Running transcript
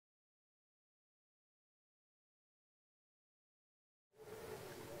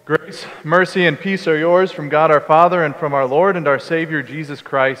Grace, mercy, and peace are yours from God our Father and from our Lord and our Savior Jesus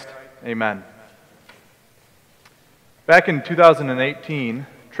Christ. Amen. Back in 2018,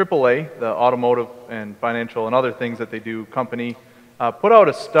 AAA, the automotive and financial and other things that they do company, put out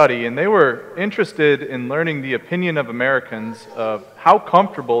a study, and they were interested in learning the opinion of Americans of how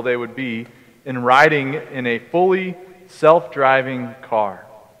comfortable they would be in riding in a fully self-driving car.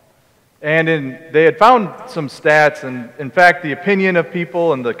 And they had found some stats, and in fact, the opinion of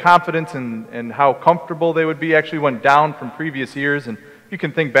people and the confidence and how comfortable they would be actually went down from previous years. And you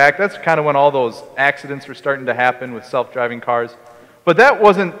can think back, that's kind of when all those accidents were starting to happen with self-driving cars. But that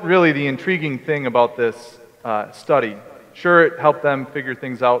wasn't really the intriguing thing about this study. Sure, it helped them figure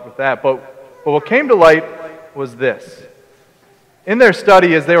things out with that, but what came to light was this. In their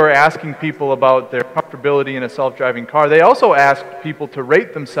study, as they were asking people about their comfortability in a self-driving car, they also asked people to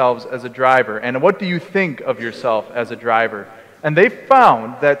rate themselves as a driver. And what do you think of yourself as a driver? And they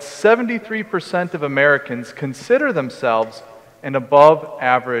found that 73% of Americans consider themselves an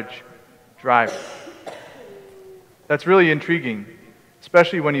above-average driver. That's really intriguing,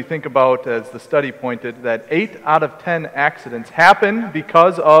 especially when you think about, as the study pointed, that 8 out of 10 accidents happen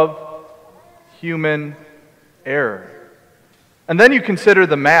because of human error. And then you consider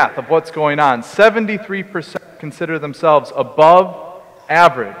the math of what's going on. 73% consider themselves above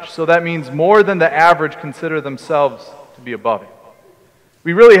average. So that means more than the average consider themselves to be above it.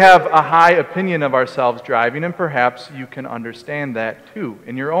 We really have a high opinion of ourselves driving, and perhaps you can understand that too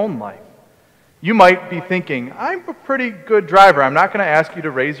in your own life. You might be thinking, I'm a pretty good driver. I'm not going to ask you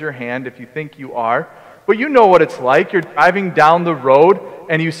to raise your hand if you think you are, but you know what it's like. You're driving down the road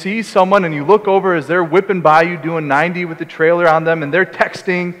and you see someone and you look over as they're whipping by you doing 90 with the trailer on them and they're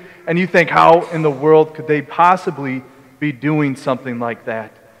texting, and you think, how in the world could they possibly be doing something like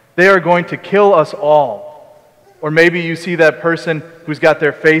that? They are going to kill us all. Or maybe you see that person who's got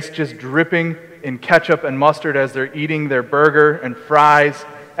their face just dripping in ketchup and mustard as they're eating their burger and fries,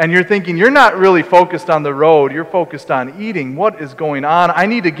 and you're thinking, you're not really focused on the road, you're focused on eating. What is going on? I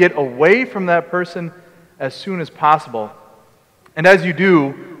need to get away from that person as soon as possible. And as you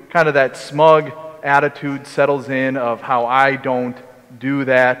do, kind of that smug attitude settles in of how I don't do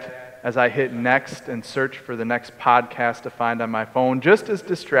that as I hit next and search for the next podcast to find on my phone, just as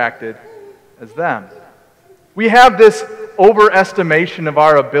distracted as them. We have this overestimation of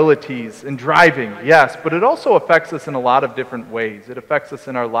our abilities in driving, yes, but it also affects us in a lot of different ways. It affects us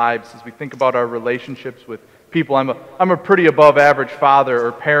in our lives as we think about our relationships with people. I'm a pretty above average father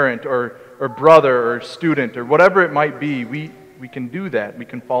or parent or brother or student or whatever it might be. We can do that. We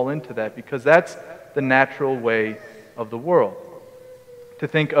can fall into that because that's the natural way of the world. To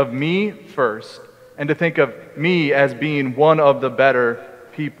think of me first and to think of me as being one of the better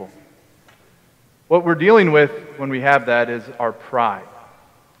people. What we're dealing with when we have that is our pride.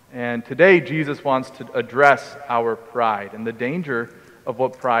 And today Jesus wants to address our pride and the danger of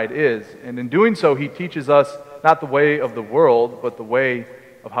what pride is. And in doing so, he teaches us not the way of the world, but the way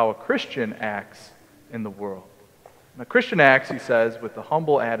of how a Christian acts in the world. And a Christian acts, he says, with a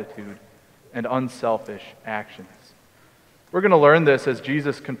humble attitude and unselfish actions. We're going to learn this as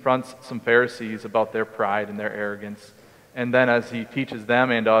Jesus confronts some Pharisees about their pride and their arrogance, and then as he teaches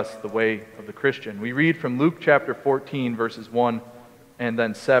them and us the way of the Christian. We read from Luke chapter 14, verses 1 and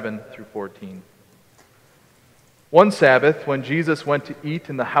then 7 through 14. One Sabbath, when Jesus went to eat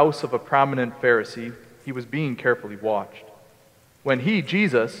in the house of a prominent Pharisee, he was being carefully watched. When he,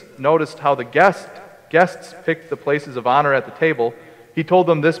 Jesus, noticed how the guests picked the places of honor at the table, he told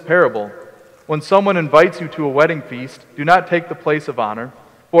them this parable. When someone invites you to a wedding feast, do not take the place of honor,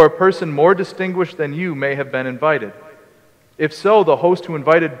 for a person more distinguished than you may have been invited. If so, the host who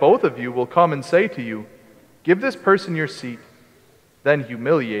invited both of you will come and say to you, give this person your seat. Then,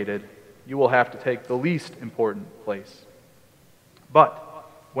 humiliated, you will have to take the least important place. But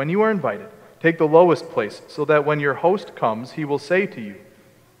when you are invited, take the lowest place, so that when your host comes, he will say to you,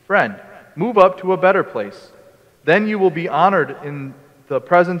 friend, move up to a better place. Then you will be honored in the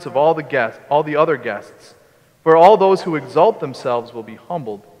presence of all the other guests. For all those who exalt themselves will be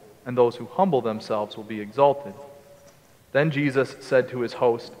humbled, and those who humble themselves will be exalted. Then Jesus said to his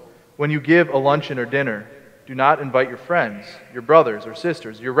host, when you give a luncheon or dinner, do not invite your friends, your brothers or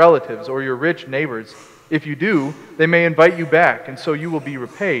sisters, your relatives, or your rich neighbors. If you do, they may invite you back, and so you will be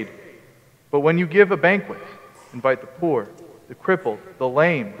repaid. But when you give a banquet, invite the poor, the crippled, the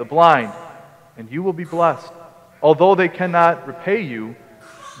lame, the blind, and you will be blessed. Although they cannot repay you,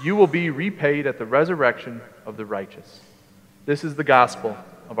 you will be repaid at the resurrection of the righteous. This is the gospel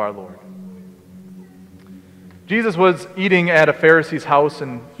of our Lord. Jesus was eating at a Pharisee's house,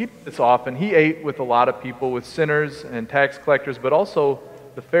 and he did this often. He ate with a lot of people, with sinners and tax collectors, but also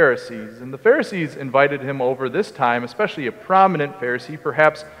the Pharisees. And the Pharisees invited him over this time, especially a prominent Pharisee,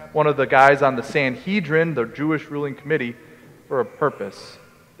 perhaps one of the guys on the Sanhedrin, the Jewish ruling committee, for a purpose.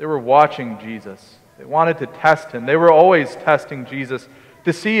 They were watching Jesus. They wanted to test him. They were always testing Jesus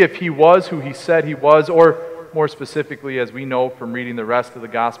to see if he was who he said he was, or more specifically, as we know from reading the rest of the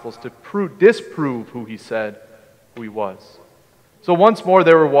Gospels, to disprove who he said who he was. So once more,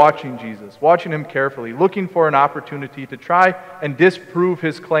 they were watching Jesus, watching him carefully, looking for an opportunity to try and disprove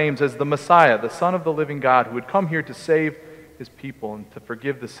his claims as the Messiah, the Son of the living God, who had come here to save his people and to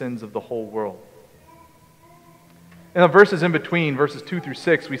forgive the sins of the whole world. In the verses in between, verses 2 through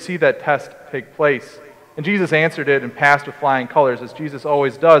 6, we see that test take place. And Jesus answered it and passed with flying colors, as Jesus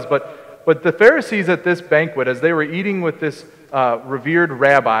always does. But the Pharisees at this banquet, as they were eating with this revered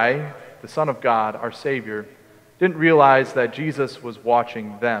rabbi, the Son of God, our Savior, didn't realize that Jesus was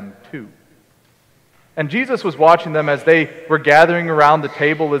watching them too. And Jesus was watching them as they were gathering around the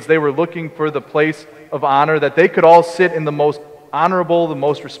table, as they were looking for the place of honor, that they could all sit in the most honorable, the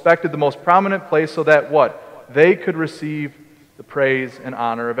most respected, the most prominent place, so that what? They could receive the praise and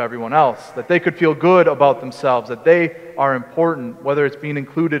honor of everyone else, that they could feel good about themselves, that they are important, whether it's being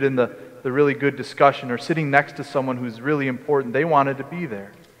included in the really good discussion or sitting next to someone who's really important. They wanted to be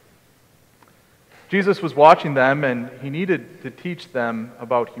there. Jesus was watching them, and he needed to teach them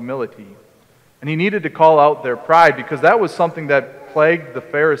about humility. And he needed to call out their pride, because that was something that plagued the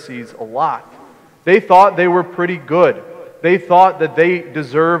Pharisees a lot. They thought they were pretty good. They thought that they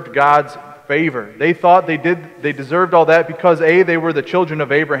deserved God's favor. They thought they deserved all that because A, they were the children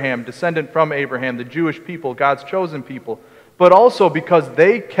of Abraham, descendant from Abraham, the Jewish people, God's chosen people, but also because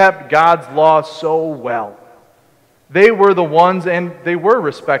they kept God's law so well. They were the ones, and they were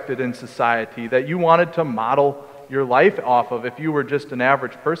respected in society, that you wanted to model your life off of if you were just an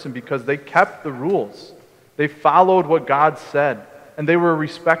average person, because they kept the rules. They followed what God said, and they were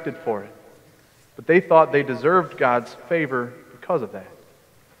respected for it. But they thought they deserved God's favor because of that.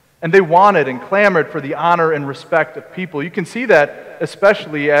 And they wanted and clamored for the honor and respect of people. You can see that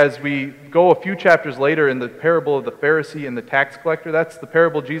especially as we go a few chapters later in the parable of the Pharisee and the tax collector. That's the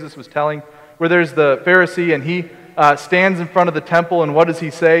parable Jesus was telling, where there's the Pharisee and he stands in front of the temple, and what does he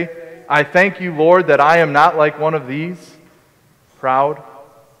say? I thank you, Lord, that I am not like one of these, proud,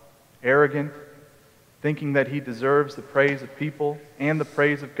 arrogant, thinking that he deserves the praise of people and the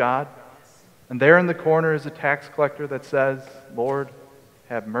praise of God. And there in the corner is a tax collector that says, Lord,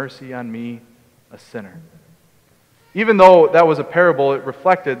 have mercy on me, a sinner. Even though that was a parable, it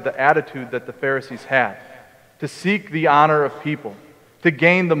reflected the attitude that the Pharisees had, to seek the honor of people, to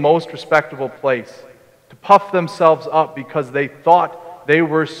gain the most respectable place, to puff themselves up because they thought they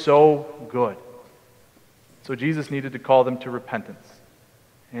were so good. So Jesus needed to call them to repentance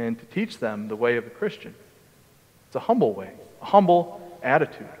and to teach them the way of a Christian. It's a humble way, a humble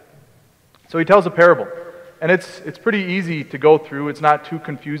attitude. So he tells a parable, and it's pretty easy to go through. It's not too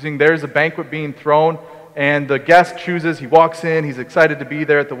confusing. There's a banquet being thrown, and the guest chooses. He walks in. He's excited to be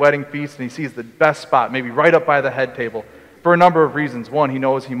there at the wedding feast, and he sees the best spot, maybe right up by the head table, for a number of reasons. One, he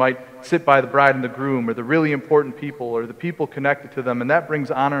knows he might sit by the bride and the groom, or the really important people, or the people connected to them, and that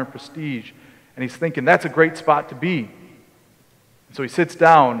brings honor and prestige. And he's thinking, that's a great spot to be. So he sits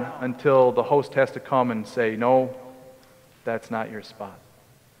down until the host has to come and say, no, that's not your spot.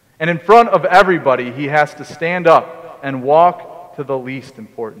 And in front of everybody, he has to stand up and walk to the least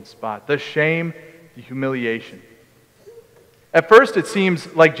important spot, the shame, the humiliation. At first, it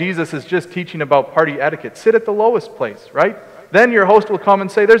seems like Jesus is just teaching about party etiquette. Sit at the lowest place, right? Then your host will come and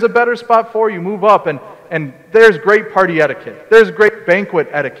say, there's a better spot for you, move up, and there's great party etiquette. There's great banquet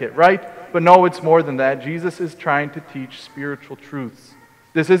etiquette, right? But no, it's more than that. Jesus is trying to teach spiritual truths.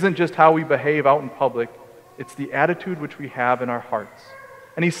 This isn't just how we behave out in public. It's the attitude which we have in our hearts.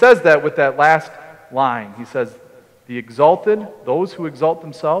 And he says that with that last line. He says, the exalted, those who exalt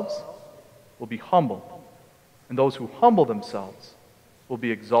themselves, will be humbled. And those who humble themselves will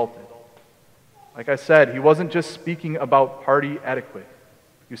be exalted. Like I said, he wasn't just speaking about party etiquette.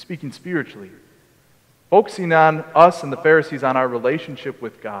 He was speaking spiritually, focusing on us and the Pharisees on our relationship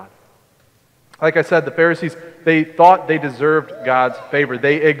with God. Like I said, the Pharisees, they thought they deserved God's favor.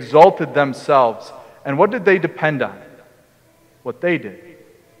 They exalted themselves. And what did they depend on? What they did.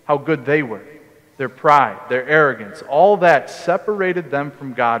 How good they were. Their pride, their arrogance, all that separated them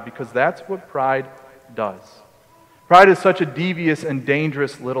from God, because that's what pride does. Pride is such a devious and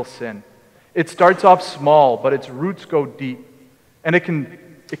dangerous little sin. It starts off small, but its roots go deep. And it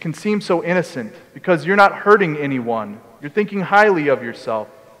can seem so innocent because you're not hurting anyone. You're thinking highly of yourself.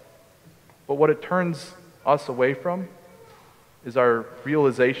 But what it turns us away from is our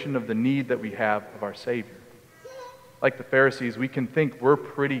realization of the need that we have of our Savior. like the Pharisees, we can think we're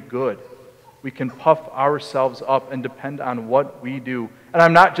pretty good. We can puff ourselves up and depend on what we do. And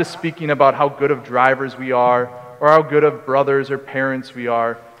I'm not just speaking about how good of drivers we are or how good of brothers or parents we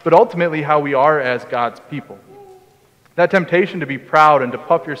are, but ultimately how we are as God's people. That temptation to be proud and to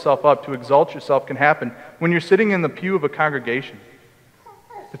puff yourself up, to exalt yourself, can happen when you're sitting in the pew of a congregation.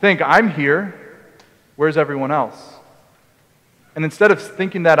 To think, I'm here, where's everyone else? And instead of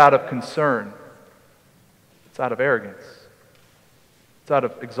thinking that out of concern, it's out of arrogance. It's out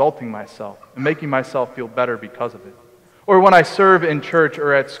of exalting myself and making myself feel better because of it. Or when I serve in church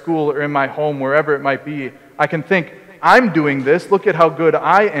or at school or in my home, wherever it might be, I can think, I'm doing this, look at how good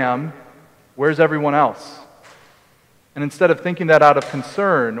I am, where's everyone else? And instead of thinking that out of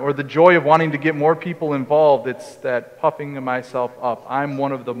concern or the joy of wanting to get more people involved, it's that puffing myself up. I'm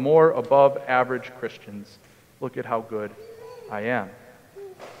one of the more above average Christians. Look at how good I am.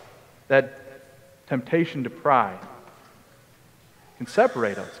 That temptation to pride can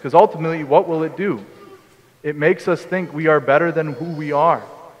separate us, because ultimately, what will it do? It makes us think we are better than who we are.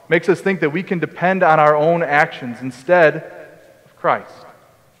 It makes us think that we can depend on our own actions instead of Christ.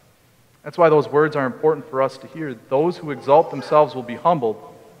 That's why those words are important for us to hear. Those who exalt themselves will be humbled.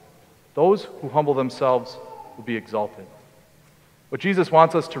 Those who humble themselves will be exalted. What Jesus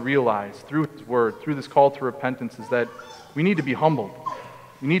wants us to realize through His Word, through this call to repentance, is that we need to be humbled.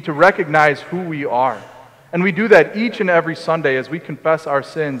 We need to recognize who we are. And we do that each and every Sunday as we confess our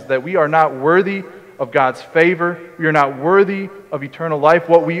sins, that we are not worthy of God's favor. We are not worthy of eternal life.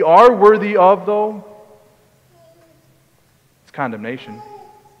 What we are worthy of, though, is condemnation,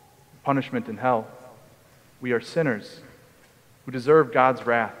 punishment in hell. We are sinners who deserve God's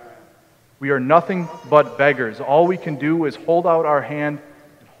wrath. We are nothing but beggars. All we can do is hold out our hand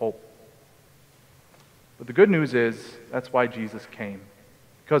and hope. But the good news is, that's why Jesus came.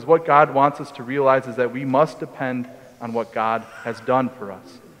 Because what God wants us to realize is that we must depend on what God has done for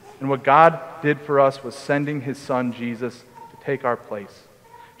us. And what God did for us was sending His Son, Jesus, to take our place.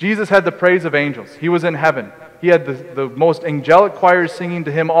 Jesus had the praise of angels. He was in heaven. He had the most angelic choirs singing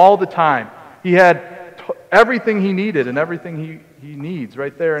to Him all the time. He had everything He needed and everything He needs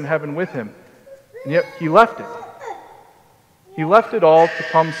right there in heaven with Him. And yet He left it. He left it all to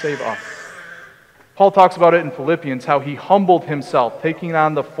come save us. Paul talks about it in Philippians, how He humbled Himself, taking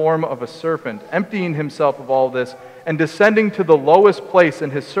on the form of a serpent, emptying Himself of all this, and descending to the lowest place in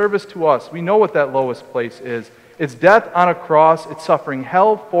His service to us. We know what that lowest place is. It's death on a cross. It's suffering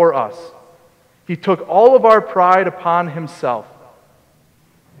hell for us. He took all of our pride upon Himself,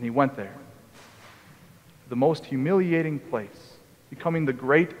 and He went there. The most humiliating place, becoming the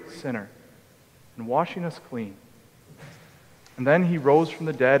great sinner, and washing us clean. And then He rose from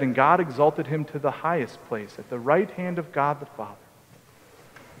the dead, and God exalted Him to the highest place, at the right hand of God the Father.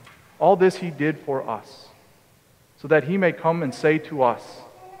 All this He did for us, so that He may come and say to us,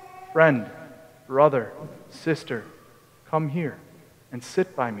 friend, brother, sister, come here and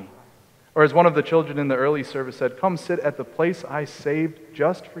sit by me. Or as one of the children in the early service said, come sit at the place I saved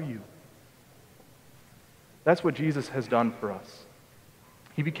just for you. That's what Jesus has done for us.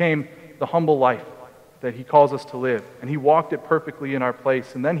 He became the humble life that He calls us to live, and He walked it perfectly in our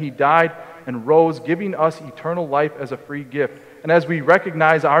place. And then He died and rose, giving us eternal life as a free gift. And as we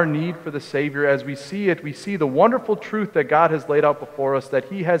recognize our need for the Savior, as we see it, we see the wonderful truth that God has laid out before us, that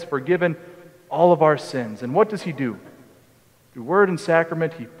He has forgiven all of our sins. And what does He do? Through word and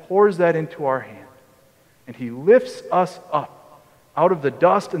sacrament, He pours that into our hand. And He lifts us up out of the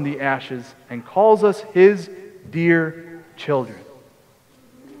dust and the ashes and calls us His dear children.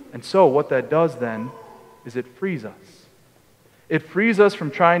 And so what that does then is it frees us. It frees us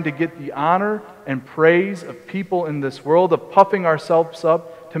from trying to get the honor and praise of people in this world, of puffing ourselves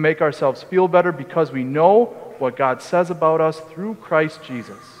up to make ourselves feel better, because we know what God says about us through Christ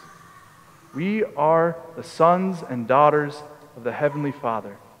Jesus. We are the sons and daughters of the Heavenly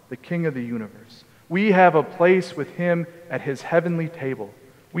Father, the King of the universe. We have a place with Him at His heavenly table.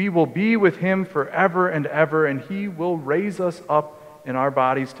 We will be with Him forever and ever, and He will raise us up in our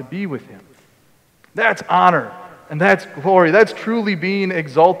bodies to be with Him. That's honor, and that's glory. That's truly being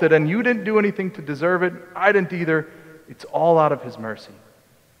exalted, and you didn't do anything to deserve it. I didn't either. It's all out of His mercy.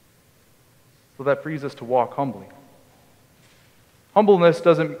 So that frees us to walk humbly. Humbleness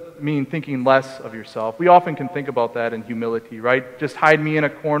doesn't mean thinking less of yourself. We often can think about that in humility, right? Just hide me in a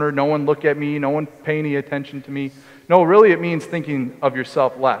corner, no one look at me, no one pay any attention to me. No, really it means thinking of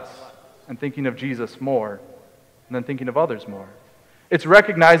yourself less and thinking of Jesus more, and then thinking of others more. It's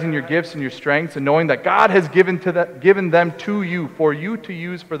recognizing your gifts and your strengths and knowing that God has given them to you for you to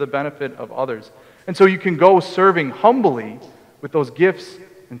use for the benefit of others. And so you can go serving humbly with those gifts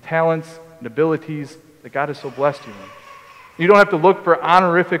and talents and abilities that God has so blessed you in. You don't have to look for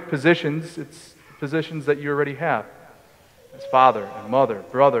honorific positions. It's positions that you already have. As father and mother,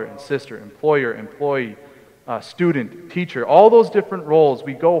 brother and sister, employer, employee, student, teacher, all those different roles,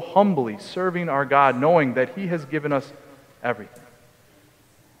 we go humbly serving our God, knowing that He has given us everything.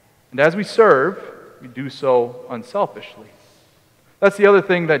 And as we serve, we do so unselfishly. That's the other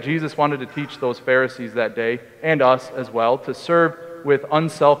thing that Jesus wanted to teach those Pharisees that day, and us as well, to serve with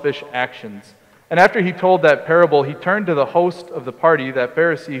unselfish actions. And after He told that parable, He turned to the host of the party, that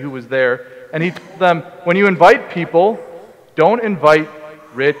Pharisee who was there, and He told them, when you invite people, don't invite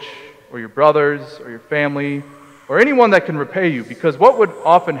rich or your brothers or your family or anyone that can repay you, because what would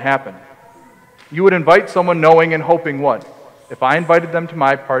often happen? You would invite someone knowing and hoping what? If I invited them to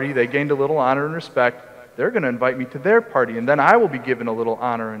my party, they gained a little honor and respect, they're going to invite me to their party, and then I will be given a little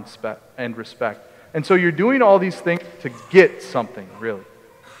honor and respect. And so you're doing all these things to get something, really.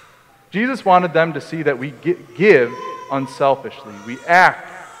 Jesus wanted them to see that we give unselfishly. We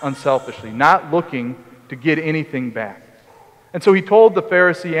act unselfishly, not looking to get anything back. And so He told the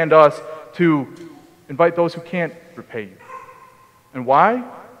Pharisee and us to invite those who can't repay you. And why?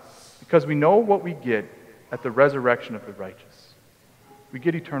 Because we know what we get at the resurrection of the righteous. We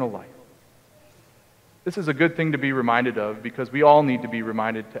get eternal life. This is a good thing to be reminded of, because we all need to be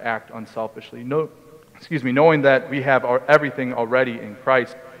reminded to act unselfishly. Knowing that we have everything already in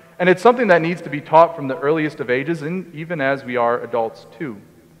Christ. And it's something that needs to be taught from the earliest of ages, and even as we are adults too.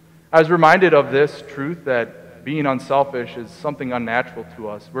 I was reminded of this truth that being unselfish is something unnatural to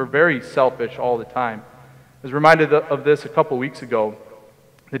us. We're very selfish all the time. I was reminded of this a couple weeks ago.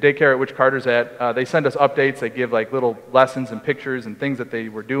 The daycare at which Carter's at, they send us updates. They give like little lessons and pictures and things that they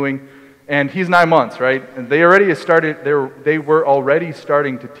were doing. And he's 9 months, right? And they were already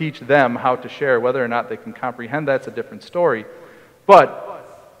starting to teach them how to share. Whether or not they can comprehend that's a different story. But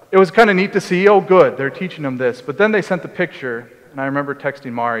it was kind of neat to see, oh good, they're teaching them this. But then they sent the picture, and I remember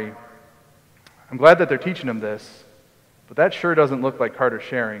texting Mari, I'm glad that they're teaching him this, but that sure doesn't look like Carter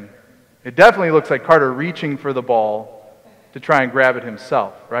sharing. It definitely looks like Carter reaching for the ball to try and grab it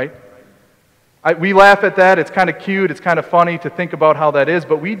himself, right? We laugh at that. It's kind of cute. It's kind of funny to think about how that is,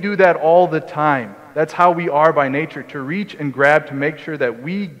 but we do that all the time. That's how we are by nature, to reach and grab to make sure that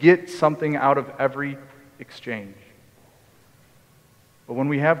we get something out of every exchange. But when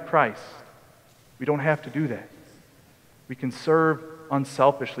we have Christ, we don't have to do that. We can serve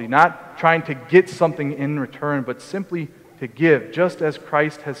unselfishly, not trying to get something in return, but simply to give, just as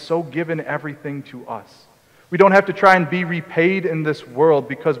Christ has so given everything to us. We don't have to try and be repaid in this world,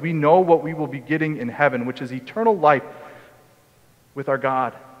 because we know what we will be getting in heaven, which is eternal life with our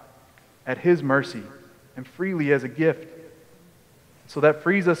God at His mercy and freely as a gift. So that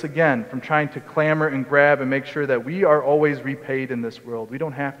frees us again from trying to clamor and grab and make sure that we are always repaid in this world. We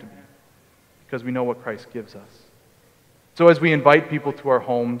don't have to be, because we know what Christ gives us. So as we invite people to our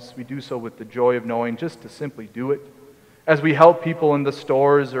homes, we do so with the joy of knowing just to simply do it. As we help people in the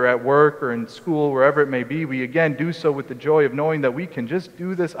stores or at work or in school, wherever it may be, we again do so with the joy of knowing that we can just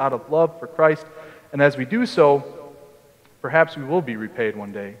do this out of love for Christ. And as we do so, perhaps we will be repaid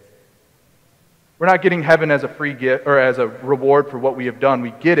one day. We're not getting heaven as a free gift or as a reward for what we have done.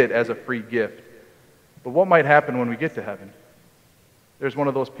 We get it as a free gift. But what might happen when we get to heaven? There's one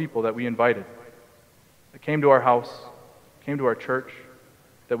of those people that we invited, that came to our house, came to our church,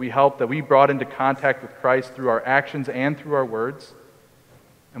 that we helped, that we brought into contact with Christ through our actions and through our words.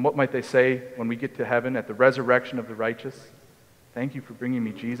 And what might they say when we get to heaven at the resurrection of the righteous? Thank you for bringing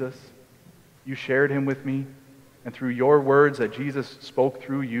me Jesus. You shared Him with me, and through your words that Jesus spoke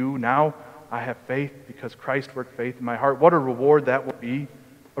through you, now I have faith because Christ worked faith in my heart. What a reward that will be,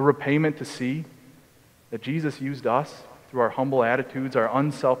 a repayment to see that Jesus used us through our humble attitudes, our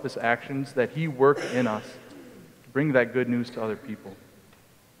unselfish actions, that He worked in us to bring that good news to other people.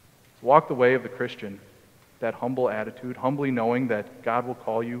 So walk the way of the Christian, that humble attitude, humbly knowing that God will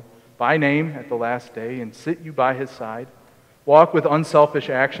call you by name at the last day and sit you by His side. Walk with unselfish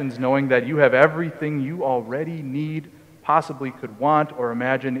actions, knowing that you have everything you already need, possibly could want or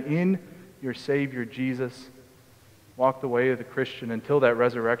imagine in your Savior Jesus. Walk the way of the Christian until that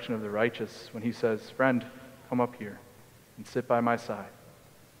resurrection of the righteous, when He says, friend, come up here and sit by my side.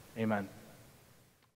 Amen.